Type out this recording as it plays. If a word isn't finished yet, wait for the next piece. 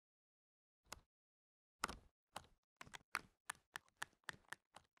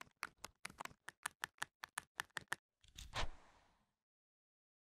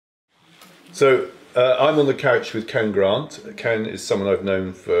So I'm on the couch with Ken Grant. Ken is someone I've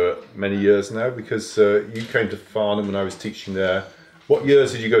known for many years now because you came to Farnham when I was teaching there. What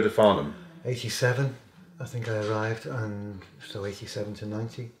years did you go to Farnham? 87, I think I arrived, and so 87 to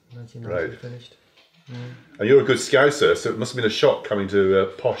 90, 1990 right. Finished. Yeah. And you're a good Scouser, so it must have been a shock coming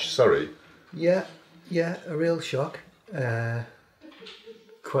to posh Surrey. Yeah, a real shock. Quite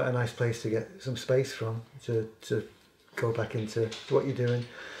a nice place to get some space from, to go back into what you're doing.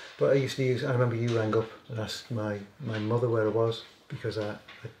 But I remember you rang up and asked my mother where I was, because I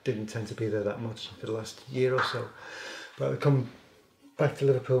didn't tend to be there that much for the last year or so. But I would come back to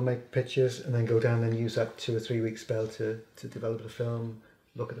Liverpool, make pictures, and then go down and use that 2 or 3 week spell to develop the film,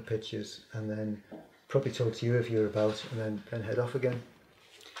 look at the pictures, and then probably talk to you if you're about, and then head off again.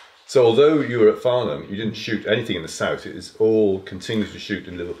 So although you were at Farnham, you didn't shoot anything in the south. It is all continued to shoot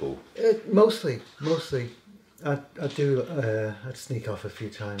in Liverpool. Mostly. I'd sneak off a few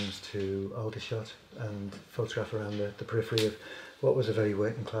times to Aldershot and photograph around the periphery of what was a very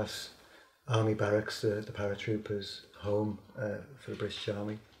working class army barracks, the paratroopers' home for the British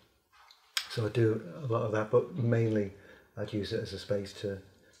Army. So I'd do a lot of that, but mainly I'd use it as a space to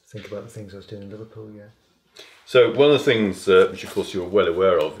think about the things I was doing in Liverpool, yeah. So one of the things, which of course you're well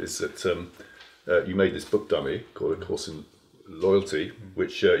aware of, is that you made this book dummy called A Course in Loyalty,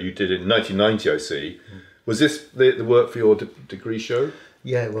 which you did in 1990, I see. Was this the work for your degree show?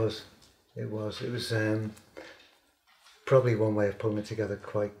 Yeah, it was. It was probably one way of pulling it together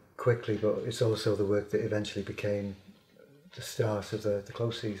quite quickly, but it's also the work that eventually became the start of the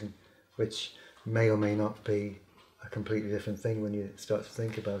close season, which may or may not be a completely different thing when you start to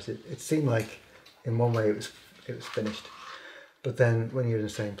think about it. It seemed like in one way it was finished, but then when you're in the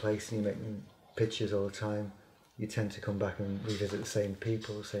same place and you're making pictures all the time, you tend to come back and revisit the same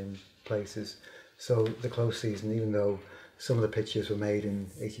people, the same places. So the close season, even though some of the pictures were made in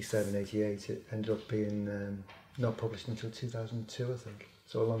 87, 88, it ended up being not published until 2002, I think.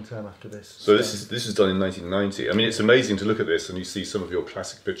 So a long time after this. So this is done in 1990. I mean, it's amazing to look at this and you see some of your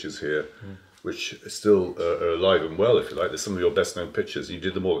classic pictures here, which still are alive and well, if you like. There's some of your best known pictures. You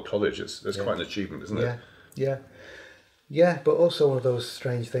did them all at college. That's quite an achievement, isn't it? Yeah, but also one of those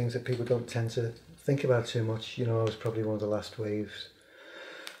strange things that people don't tend to think about too much. You know, I was probably one of the last waves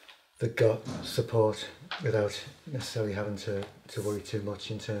that got support without necessarily having to worry too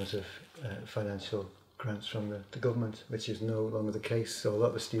much in terms of financial grants from the government, which is no longer the case. So a lot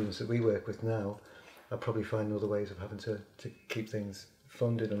of the students that we work with now are probably finding other ways of having to keep things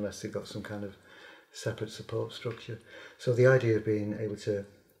funded unless they've got some kind of separate support structure. So the idea of being able to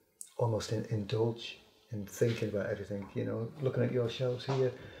almost indulge in thinking about everything, you know, looking at your shelves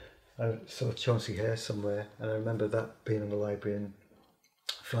here, I saw Chauncey Hare somewhere, and I remember that being in the library in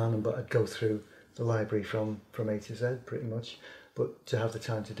Farnham, but I'd go through the library from A to Z pretty much. But to have the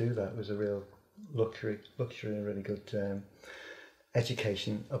time to do that was a real luxury and a really good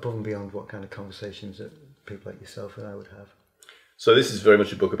education above and beyond what kind of conversations that people like yourself and I would have. So this is very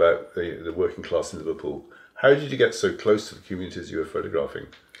much a book about the working class in Liverpool. How did you get so close to the communities you were photographing?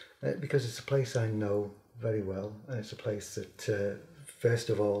 Because it's a place I know very well, and it's a place that first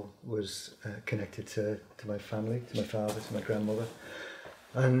of all was connected to my family, to my father, to my grandmother.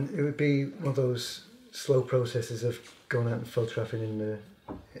 And it would be one of those slow processes of going out and photographing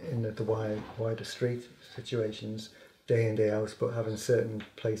in the wider street situations, day in, day out, but having certain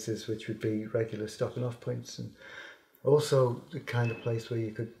places which would be regular stopping off points, and also the kind of place where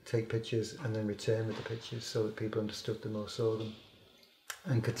you could take pictures and then return with the pictures so that people understood them or saw them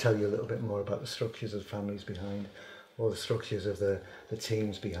and could tell you a little bit more about the structures of the families behind, or the structures of the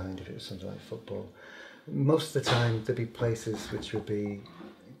teams behind if it was something like football. Most of the time there'd be places which would be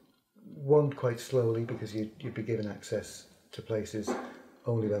won quite slowly, because you'd be given access to places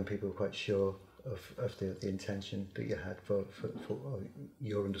only when people were quite sure of the intention that you had for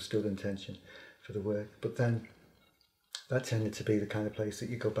your understood intention for the work. But then that tended to be the kind of place that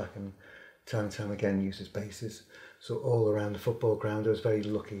you go back and time again use as bases. So all around the football ground, I was very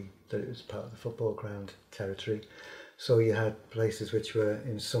lucky that it was part of the football ground territory. So you had places which were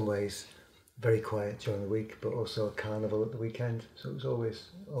in some ways very quiet during the week, but also a carnival at the weekend. So it was always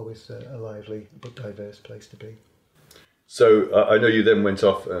a lively but diverse place to be. So I know you then went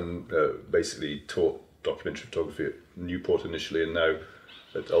off and basically taught documentary photography at Newport initially, and now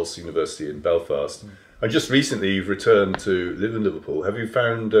at Ulster University in Belfast. And just recently you've returned to live in Liverpool. Have you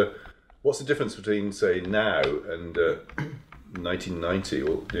found, what's the difference between, say, now and 1990,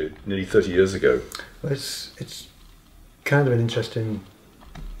 or nearly 30 years ago? Well, it's kind of an interesting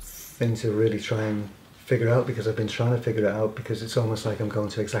thing to really try and figure out, because I've been trying to figure it out, because it's almost like I'm going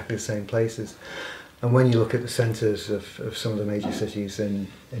to exactly the same places. And when you look at the centres of some of the major cities in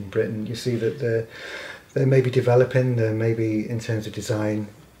Britain, you see that they're maybe developing, they're maybe in terms of design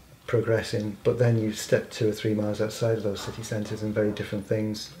progressing, but then you step 2 or 3 miles outside of those city centres and very different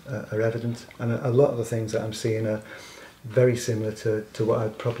things are evident. And a lot of the things that I'm seeing are very similar to what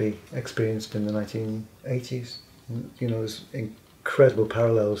I'd probably experienced in the 1980s. You know, there's incredible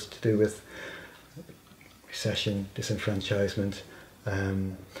parallels to do with recession, disenfranchisement,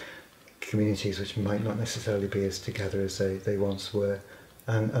 communities which might not necessarily be as together as they once were.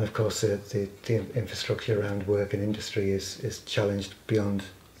 And of course the infrastructure around work and industry is challenged beyond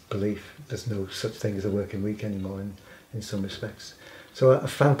belief. There's no such thing as a working week anymore in some respects. So I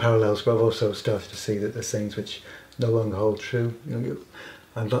found parallels, but I've also started to see that there's things which no longer hold true. You know,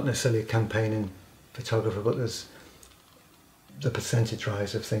 I'm not necessarily a campaigning photographer, but there's the percentage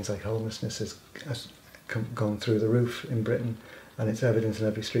rise of things like homelessness has gone through the roof in Britain, and it's evident in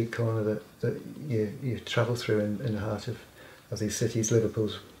every street corner that you travel through in the heart of these cities.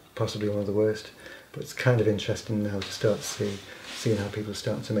 Liverpool's possibly one of the worst, but it's kind of interesting now to start seeing how people are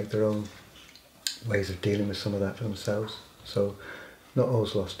starting to make their own ways of dealing with some of that for themselves. So not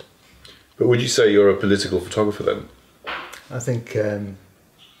all's lost. But would you say you're a political photographer then? I think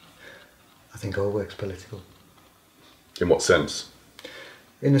all work's political. In what sense?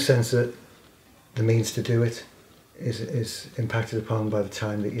 In the sense that the means to do it is impacted upon by the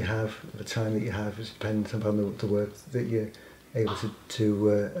time that you have. The time that you have is dependent upon the work that you're able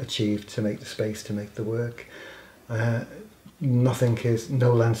to achieve to make the space to make the work.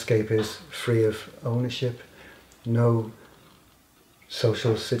 No landscape is free of ownership. No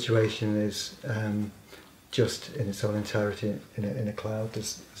social situation is just in its own entirety in a cloud.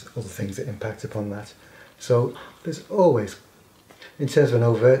 There's other things that impact upon that. So there's always, in terms of an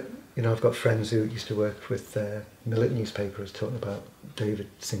overt, you know, I've got friends who used to work with Millet newspaper. I was talking about David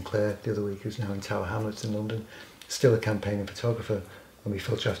Sinclair the other week, who's now in Tower Hamlets in London, still a campaigning photographer, and we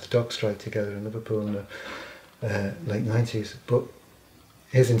photographed the dock strike together in Liverpool in the late 90s. But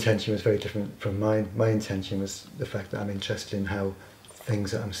his intention was very different from mine. My intention was the fact that I'm interested in how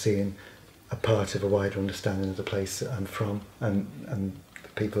things that I'm seeing are part of a wider understanding of the place that I'm from and the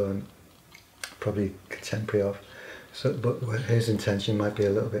people I'm probably contemporary of. So, but his intention might be a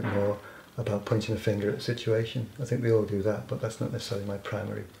little bit more about pointing a finger at the situation. I think we all do that, but that's not necessarily my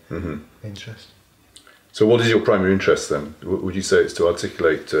primary interest. So what is your primary interest then? Would you say it's to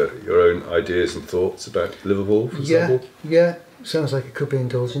articulate your own ideas and thoughts about Liverpool, for example? Yeah. Sounds like it could be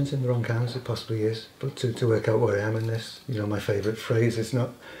indulgent in the wrong hands. It possibly is. But to work out where I am in this, you know, my favourite phrase is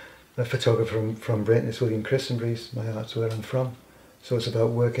not a photographer from Britain, it's William Christenbury's, my art's where I'm from. So it's about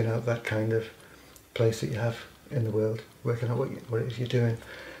working out that kind of place that you have in the world, working out what it is you're doing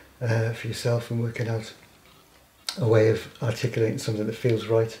for yourself, and working out a way of articulating something that feels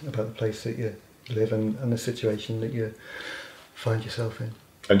right about the place that you live and the situation that you find yourself in.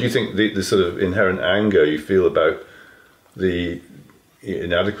 And do you think the sort of inherent anger you feel about the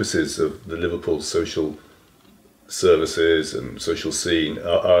inadequacies of the Liverpool social services and social scene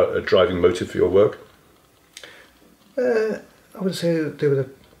are a driving motive for your work? I wouldn't say they were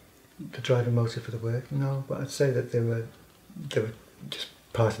the driving motive for the work, no, but I'd say that they were just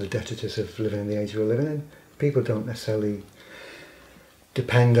part of the detritus of living in the age we're living in. People don't necessarily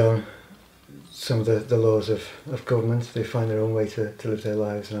depend on some of the laws of government. They find their own way to live their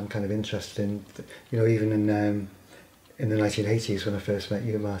lives, and I'm kind of interested in, you know, even in the 1980s when I first met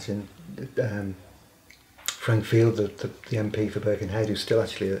you, Martin, Frank Field, the MP for Birkenhead, who's still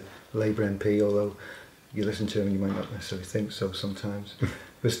actually a Labour MP, although you listen to him and you might not necessarily think so sometimes,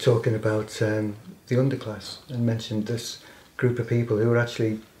 was talking about the underclass and mentioned this group of people who were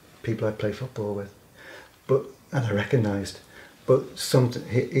actually people I play football with, and I recognised. But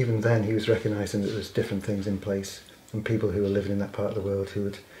even then he was recognising that there's different things in place, and people who are living in that part of the world who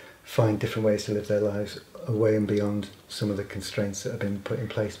would find different ways to live their lives away and beyond some of the constraints that have been put in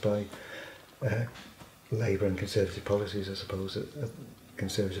place by Labour and Conservative policies, I suppose,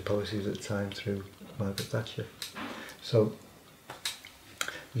 Conservative policies at the time through Margaret Thatcher. So,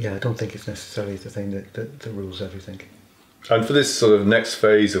 yeah, I don't think it's necessarily the thing that rules everything. And for this sort of next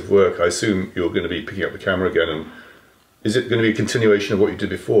phase of work, I assume you're going to be picking up the camera again, and is it going to be a continuation of what you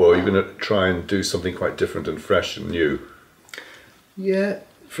did before, or are you going to try and do something quite different and fresh and new? Yeah,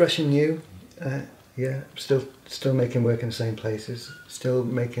 fresh and new. Yeah, still making work in the same places, still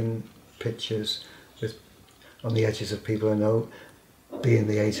making pictures on the edges of people I know. Being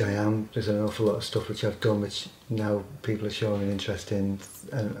the age I am, there's an awful lot of stuff which I've done which now people are showing an interest in,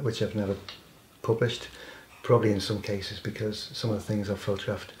 and which I've never published, probably in some cases because some of the things I've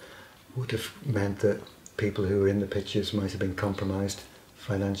photographed would have meant that people who were in the pictures might have been compromised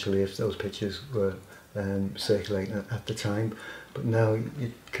financially if those pictures were circulating at the time. But now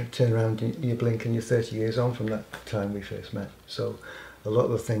you can turn around and you blink and you're 30 years on from that time we first met. So a lot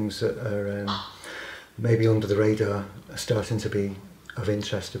of the things that are maybe under the radar are starting to be of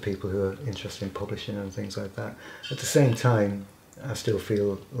interest to people who are interested in publishing and things like that. At the same time, I still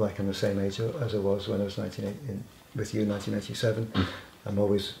feel like I'm the same age as I was when I was with you in 1987. I'm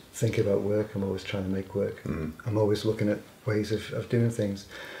always thinking about work, I'm always trying to make work. I'm always looking at ways of doing things.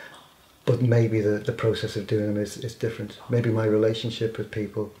 But maybe the process of doing them is different. Maybe my relationship with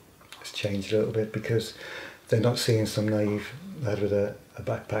people has changed a little bit because they're not seeing some naive lad with a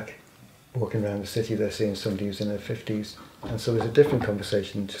backpack walking around the city, they're seeing somebody who's in their 50s. And so there's a different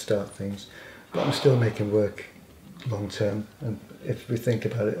conversation to start things. But I'm still making work long term. And if we think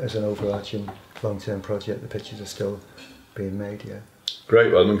about it as an overarching long term project, the pictures are still being made, yeah.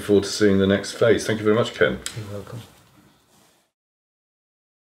 Great, well, I'm looking forward to seeing the next phase. Thank you very much, Ken. You're welcome.